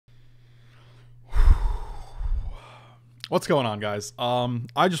What's going on, guys?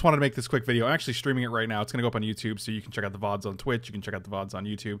 I just wanted to make this quick video. I'm actually streaming it right now. It's going to go up on YouTube, so you can check out the VODs on Twitch. You can check out the VODs on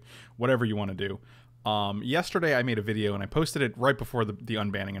YouTube, whatever you want to do. Yesterday, I made a video, and I posted it right before the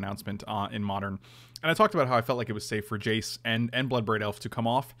unbanning announcement in Modern. And I talked about how I felt like it was safe for Jace and Bloodbraid Elf to come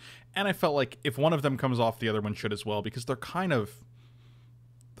off. And I felt like if one of them comes off, the other one should as well, because they're counters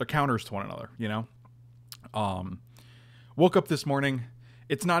to one another, you know? Woke up this morning.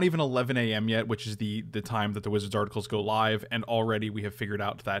 It's not even 11 a.m. yet, which is the time that the Wizards articles go live, and already we have figured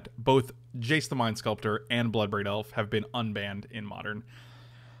out that both Jace the Mind Sculptor and Bloodbraid Elf have been unbanned in Modern.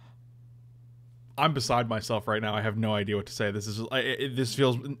 I'm beside myself right now. I have no idea what to say. This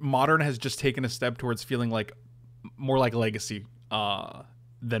feels... Modern has just taken a step towards feeling like more like Legacy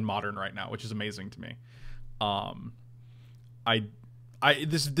than Modern right now, which is amazing to me. I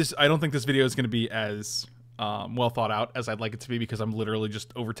don't think this video is going to be as... well thought out as I'd like it to be, because I'm literally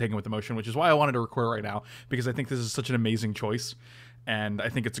just overtaken with emotion, which is why I wanted to record right now, because I think this is such an amazing choice, and I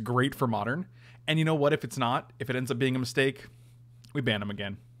think it's great for Modern. And you know what? If it's not, if it ends up being a mistake, we ban them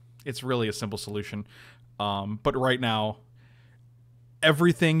again. It's really a simple solution. But right now,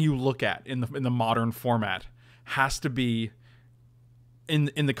 everything you look at in the Modern format has to be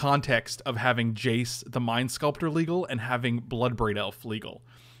in the context of having Jace the Mind Sculptor legal and having Bloodbraid Elf legal.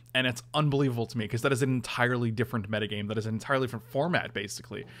 And it's unbelievable to me, because that is an entirely different metagame. That is an entirely different format,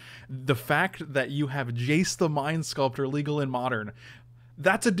 basically. The fact that you have Jace the Mind Sculptor legal in Modern,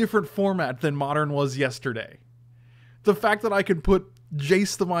 that's a different format than Modern was yesterday. The fact that I can put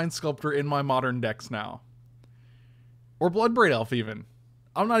Jace the Mind Sculptor in my Modern decks now. Or Bloodbraid Elf, even.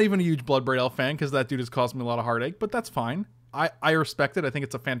 I'm not even a huge Bloodbraid Elf fan, because that dude has caused me a lot of heartache, but that's fine. I respect it. I think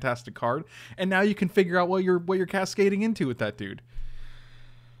it's a fantastic card. And now you can figure out what you're cascading into with that dude.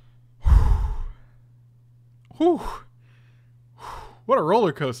 Whew. What a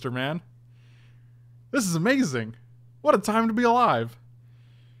roller coaster, man. This is amazing. What a time to be alive.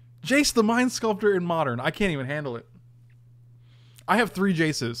 Jace the Mind Sculptor in Modern. I can't even handle it. I have 3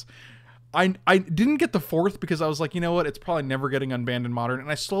 Jaces. I didn't get the 4th because I was like, you know what? It's probably never getting unbanned in Modern. And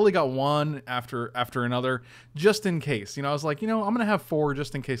I slowly got one after another, just in case. You know, I was like, you know, I'm going to have 4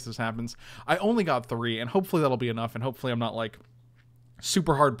 just in case this happens. I only got 3, and hopefully that'll be enough. And hopefully I'm not like...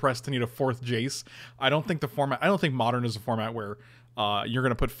 super hard pressed to need a 4th Jace. I don't think Modern is a format where you're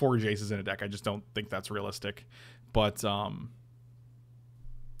gonna put 4 Jaces in a deck. I just don't think that's realistic. But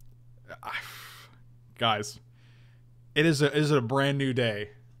guys, it is a brand new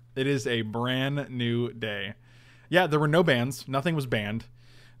day. It is a brand new day. Yeah, there were no bans. Nothing was banned.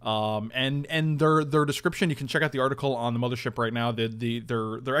 And their description, you can check out the article on the Mothership right now.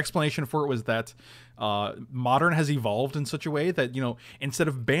 Their explanation for it was that Modern has evolved in such a way that, you know, instead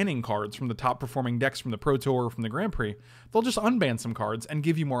of banning cards from the top performing decks from the Pro Tour or from the Grand Prix, they'll just unban some cards and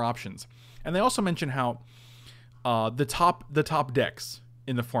give you more options. And they also mention how the top decks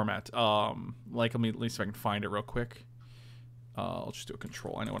in the format, like, let me see if I can find it real quick. I'll just do a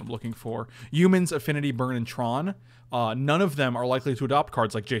control. I know what I'm looking for. Humans, Affinity, Burn, and Tron. None of them are likely to adopt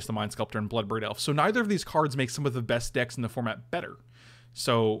cards like Jace the Mind Sculptor and Bloodbraid Elf. So neither of these cards make some of the best decks in the format better.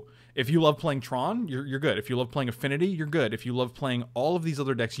 So if you love playing Tron, you're good. If you love playing Affinity, you're good. If you love playing all of these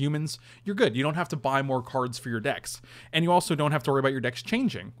other decks, Humans, you're good. You don't have to buy more cards for your decks. And you also don't have to worry about your decks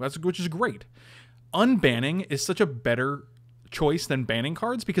changing, which is great. Unbanning is such a better choice than banning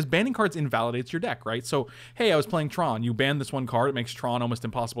cards, because banning cards invalidates your deck, right? So, hey, I was playing Tron. You ban this one card. It makes Tron almost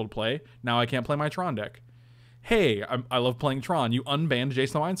impossible to play. Now I can't play my Tron deck. Hey, I love playing Tron. You unbanned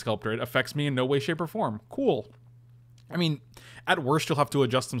Jace the Mind Sculptor. It affects me in no way, shape, or form. Cool. I mean, at worst, you'll have to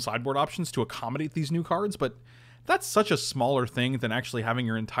adjust some sideboard options to accommodate these new cards, but that's such a smaller thing than actually having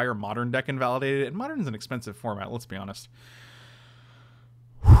your entire Modern deck invalidated. And Modern is an expensive format, let's be honest.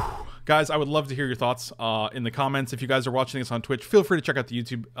 Guys, I would love to hear your thoughts in the comments. If you guys are watching this on Twitch, feel free to check out the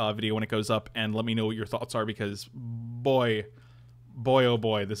YouTube video when it goes up and let me know what your thoughts are, because boy, oh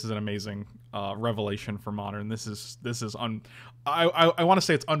boy, this is an amazing revelation for Modern. I want to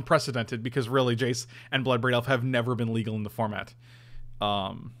say it's unprecedented, because really Jace and Bloodbraid Elf have never been legal in the format.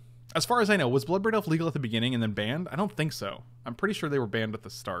 As far as I know, was Bloodbraid Elf legal at the beginning and then banned? I don't think so. I'm pretty sure they were banned at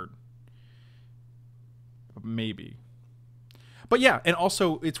the start. Maybe. But yeah, and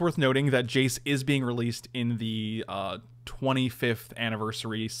also it's worth noting that Jace is being released in the 25th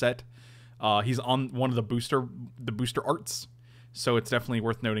anniversary set. He's on one of the booster arts, so it's definitely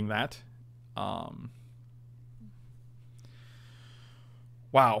worth noting that. Wow.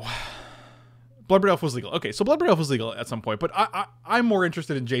 Bloodbraid Elf was legal. Okay, so Bloodbraid Elf was legal at some point, but I'm more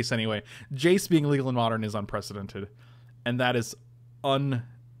interested in Jace anyway. Jace being legal in Modern is unprecedented, and that is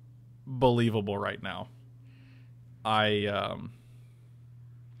unbelievable right now.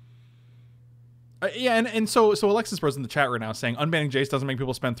 Yeah, and so Alexis Bros in the chat right now saying unbanning Jace doesn't make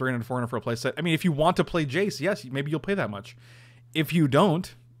people spend 300 400 for a playset. I mean, if you want to play Jace, yes, maybe you'll pay that much. If you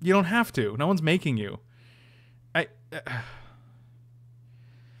don't have to. No one's making you. All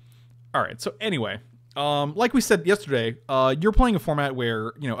right. So anyway, like we said yesterday, you're playing a format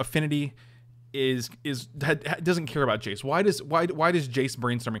where Affinity doesn't care about Jace. Why does Jace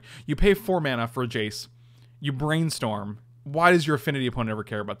brainstorming? You pay 4 mana for a Jace, you brainstorm. Why does your Affinity opponent ever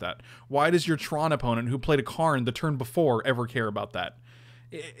care about that? Why does your Tron opponent, who played a Karn the turn before, ever care about that?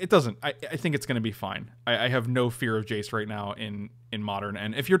 It doesn't. I think it's going to be fine. I have no fear of Jace right now in Modern.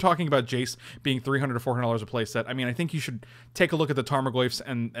 And if you're talking about Jace being $300 to $400 a playset, I mean, I think you should take a look at the Tarmogoyfs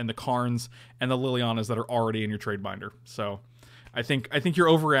and the Karns and the Lilianas that are already in your trade binder. So I think you're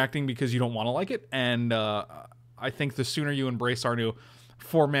overreacting because you don't want to like it. And I think the sooner you embrace our new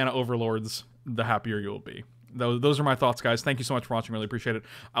 4 mana overlords, the happier you will be. Those are my thoughts, guys. Thank you so much for watching. Really appreciate it.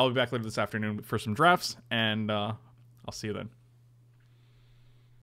 I'll be back later this afternoon for some drafts, and I'll see you then.